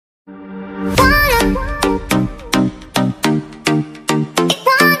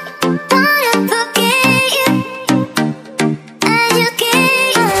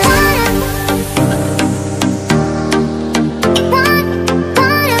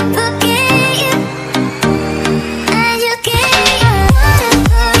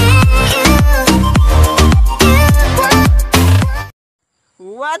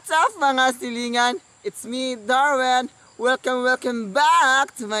mga silingan, it's me, Darwin. Welcome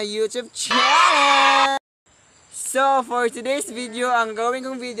back to my YouTube channel. So, for today's video, ang gawin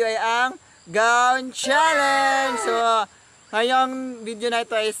kong video ay ang gown challenge. So, ngayong video na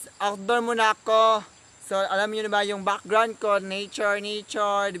ito is outdoor muna ako. So, alam niyo na ba yung background ko, nature,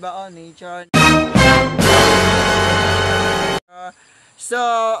 di ba? Oh, nature. So,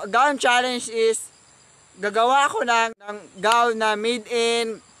 gown challenge is gagawa ako ng gown na made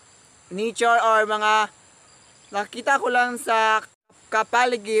in nature or mga nakita ko lang sa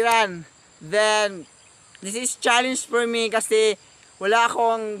kapaligiran. Then, this is challenge for me kasi wala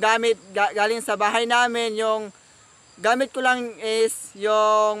akong gamit galing sa bahay namin. Yung gamit ko lang is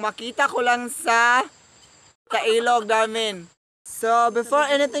yung makita ko lang sa kailog namin. So,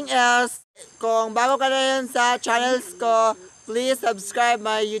 before anything else, kung bago ka na yun sa channels ko, please subscribe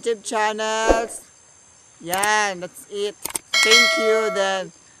my YouTube channels. Yan, that's it. Thank you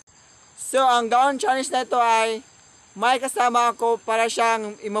then. So, ang gown challenge na ito ay may kasama ako para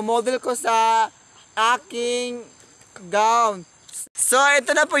siyang imamodel ko sa aking gown. So,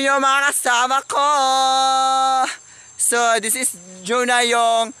 ito na po yung mga kasama ko. So, this is Jonah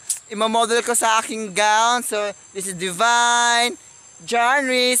yung imamodel ko sa aking gown. So, this is Divine.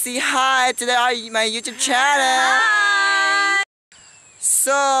 Darwin, say hi to my YouTube channel. Hi!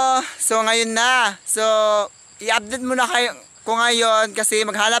 So ngayon na. So, i-update muna ko ngayon kasi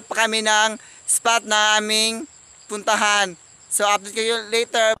maghanap pa kami ng spot na aming puntahan. So, update kayo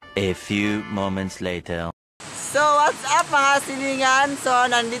later. A few moments later. So, what's up mga silingan? So,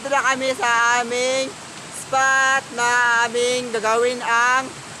 nandito na kami sa aming spot na aming gagawin ang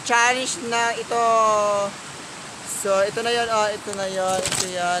challenge na ito. So, ito na yun. Oh, ito na yun. Ito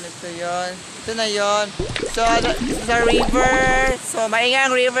na yun. So, this is a river. So, maingay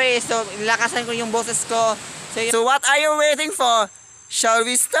ang river eh. So, nilakasan ko yung boses ko. So, what are you waiting for? Shall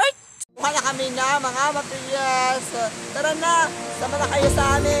we start? Kuha na kami na mga materials. So, tara na. Sama na kayo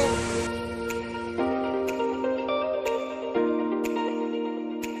sa amin.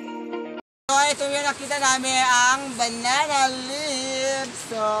 So, ito yung nakita namin ang banana leaves.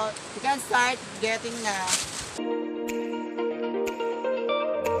 So, you can start getting na.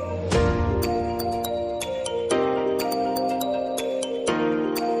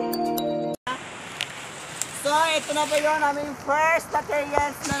 So, ito na po yung aming first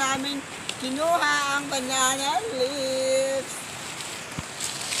materials na namin kinuha ang banana leaves.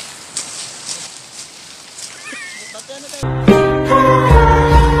 So,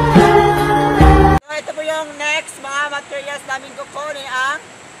 ito po yung next mga materials namin kukunin ang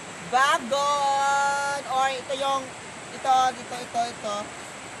bagon. Or ito yung, ito.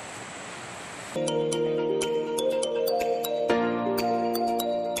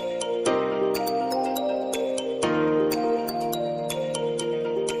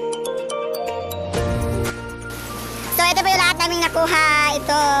 So, ito po yung lahat naming nakuha.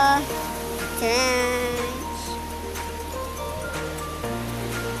 Ito.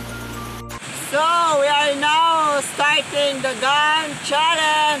 So, we are now starting the gun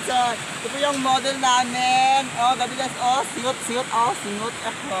challenge. So, ito po yung model namin. Oh, gabigas. Oh, singot. Oh, singot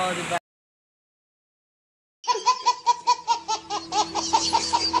ako, diba?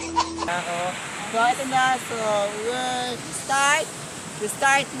 So, ito na. So, we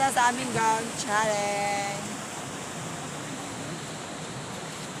start na sa aming gun challenge.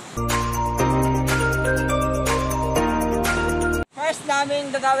 First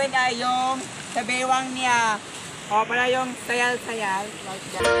namin gagawin ay yung sa bewang niya. O, para yung sayal-sayal. Like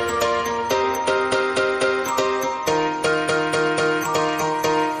that.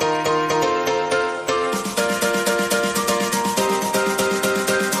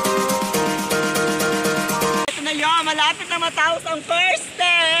 Ito na yun. Malapit na matapos ang first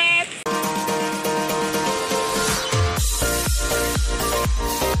step.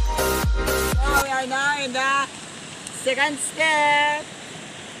 So, we are now in the second step.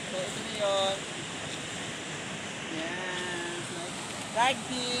 So, ito na yun. Yes. Like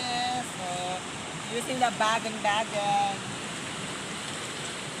this. So, using the bagan.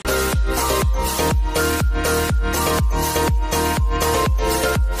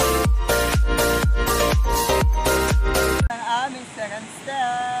 Ang aming second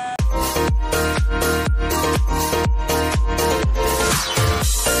step.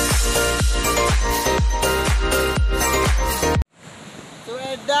 So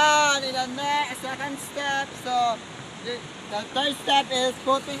we're done in the second step. So the third step is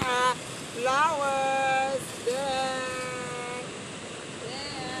putting flowers there.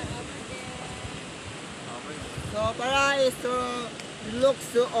 Over there. So para is to It looks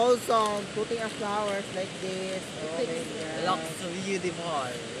so awesome. Putting a flowers like this. Oh my God. Looks so beautiful.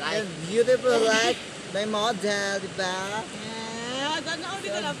 And beautiful like my model, diba? Yeah, ganda ko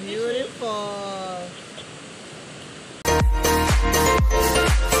dito So beautiful.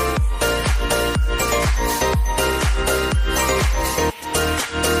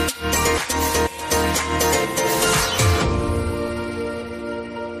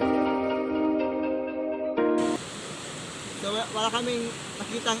 So wala kaming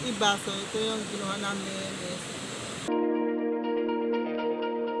nakitang iba, so ito yung kinuha namin is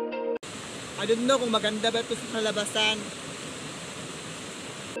I don't know kung maganda ba ito sa labasan.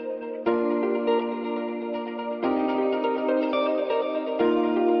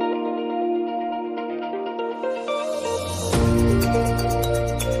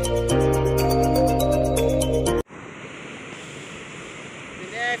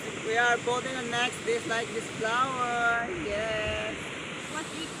 We are putting a next dish like this flower. Yes. What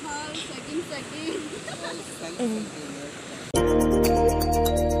we call saging-saging.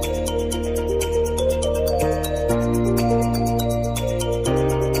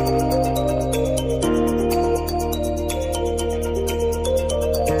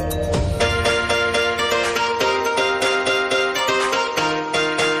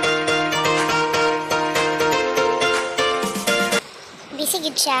 Busy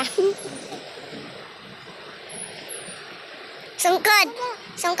gid siya. Sungkod.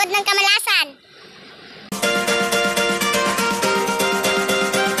 Sungkod ng kamalasan.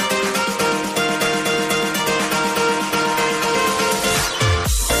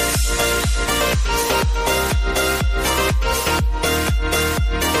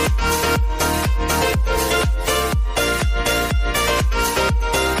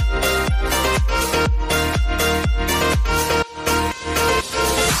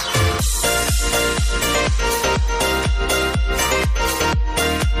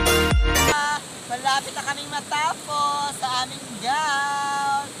 Malapit na kaming matapos sa aming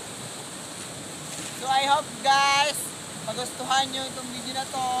gown. So I hope guys, magustuhan nyo itong video na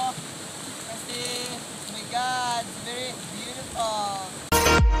to. Kasi, oh my God, it's very beautiful.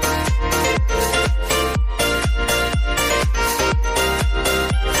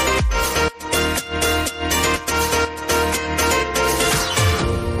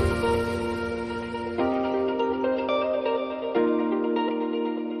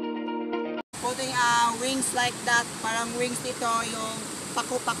 Putting wings like that, parang wings nito yung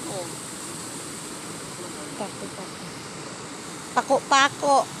pako-pako.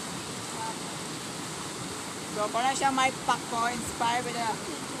 Pako-pako. So parang siya may pako, inspired by the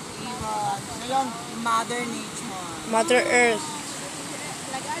ibon. So yung Mother Nature. Mother Earth.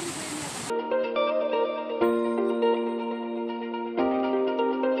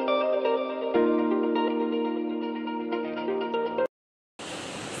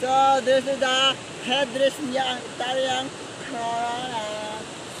 So this is the headdress niya, ang Italian corona.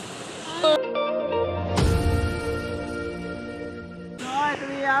 So ito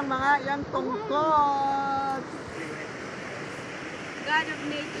yung mga yung tungkod. God of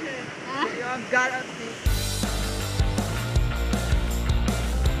nature. Yung God of nature.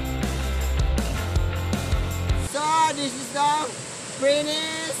 So this is the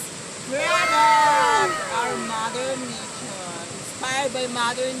Princess product, our Mother Nature. Inspired by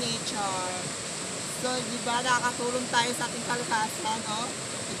Mother Nature. So, di ba nakakatulong tayo sa ating kalikasan, no?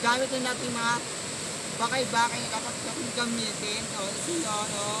 Gamit na natin mga bakay-bakay na dapat natin gamitin. O, sino,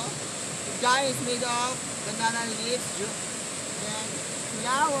 no? The guy is made of banana leaves, then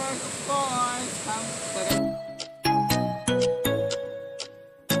flowers, of course, from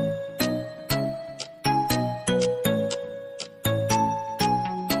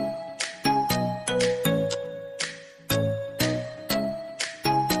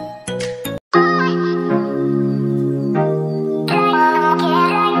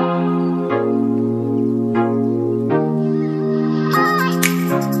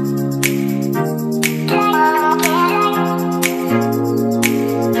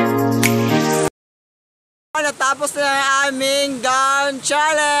natapos na ang aming gown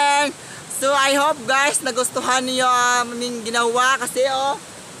challenge. So I hope guys nagustuhan niyo ang aming ginawa kasi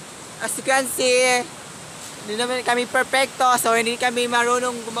as you can see, hindi naman kami perfecto, so hindi kami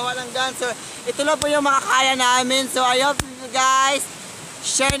marunong gumawa ng gown. So ito lang po yung makakaya namin. So I hope you guys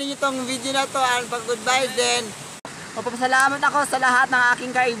share niyo itong video na to and pag-goodbye din. Magpapasalamat ako sa lahat ng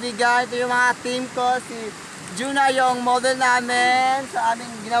aking kaibigan. Ito yung mga team ko, si Juna yung model namin sa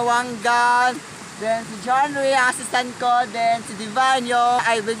aming ginawang gown. Then si John Ray, ang assistant ko. Then si Divine yung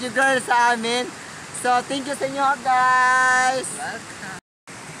video girl sa amin. So thank you sa inyo guys.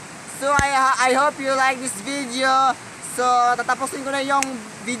 So I hope you like this video. So, tatapusin ko na yung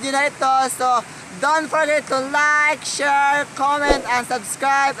video na ito. So, don't forget to like, share, comment, and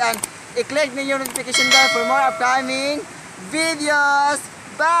subscribe. And i-click na yung notification bell for more upcoming videos.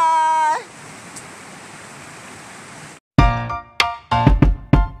 Bye!